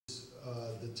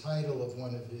the title of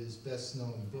one of his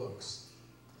best-known books,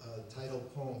 a title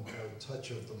poem called Touch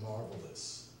of the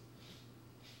Marvelous.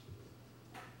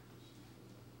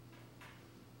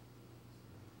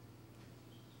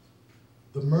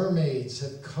 The mermaids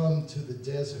have come to the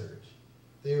desert.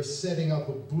 They are setting up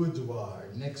a boudoir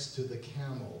next to the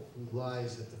camel who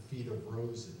lies at the feet of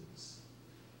roses.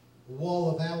 A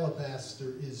wall of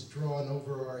alabaster is drawn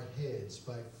over our heads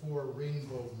by 4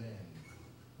 rainbow men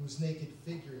whose naked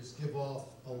figures give off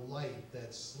a light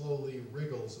that slowly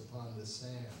wriggles upon the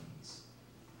sands.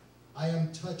 I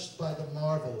am touched by the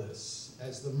marvelous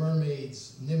as the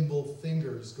mermaid's nimble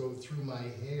fingers go through my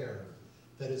hair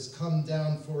that has come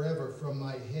down forever from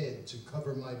my head to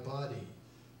cover my body,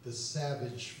 the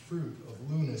savage fruit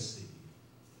of lunacy.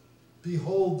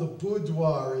 Behold, the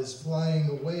boudoir is flying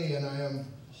away, and I am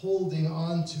holding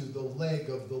onto the leg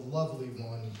of the lovely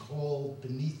one called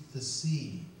beneath the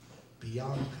sea,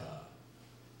 Bianca.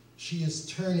 She is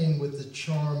turning with the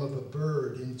charm of a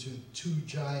bird into 2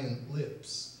 giant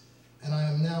lips, and I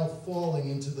am now falling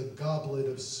into the goblet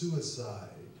of suicide.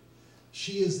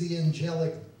 She is the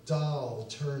angelic doll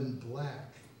turned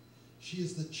black. She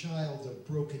is the child of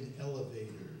broken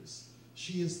elevators.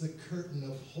 She is the curtain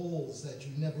of holes that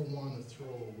you never want to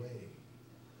throw away.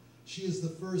 She is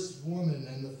the first woman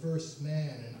and the first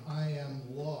man, and I am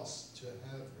lost to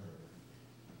have her.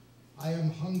 I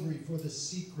am hungry for the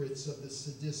secrets of the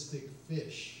sadistic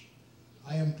fish.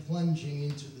 I am plunging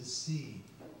into the sea.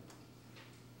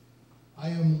 I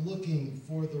am looking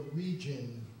for the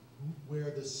region where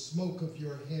the smoke of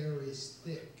your hair is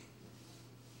thick,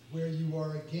 where you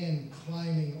are again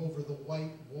climbing over the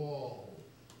white wall,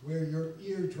 where your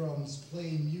eardrums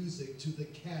play music to the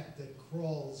cat that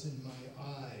crawls in my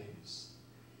eyes.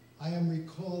 I am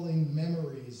recalling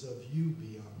memories of you,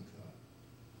 Bianca.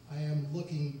 I am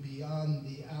looking beyond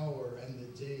the hour and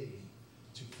the day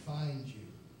to find you.